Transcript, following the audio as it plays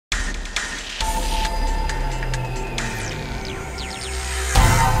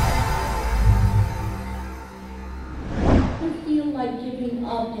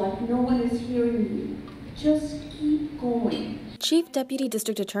like no one is hearing you. Just keep going. Chief Deputy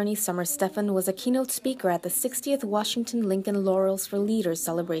District Attorney Summer Stephan was a keynote speaker at the 60th Washington Lincoln Laurels for Leaders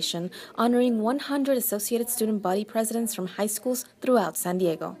celebration, honoring 100 Associated Student Body presidents from high schools throughout San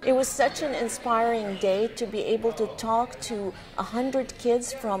Diego. It was such an inspiring day to be able to talk to 100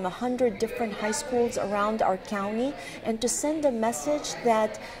 kids from 100 different high schools around our county and to send a message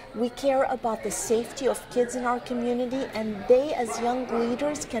that we care about the safety of kids in our community, and they, as young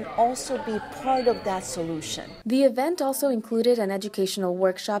leaders, can also be part of that solution. The event also included an educational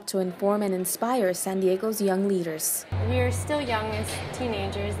workshop to inform and inspire San Diego's young leaders. We are still young as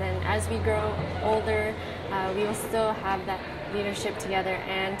teenagers, and as we grow older, we will still have that leadership together.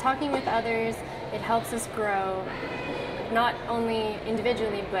 And talking with others, it helps us grow, not only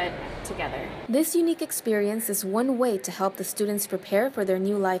individually, but together. This unique experience is one way to help the students prepare for their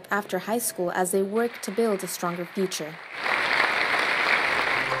new life after high school as they work to build a stronger future.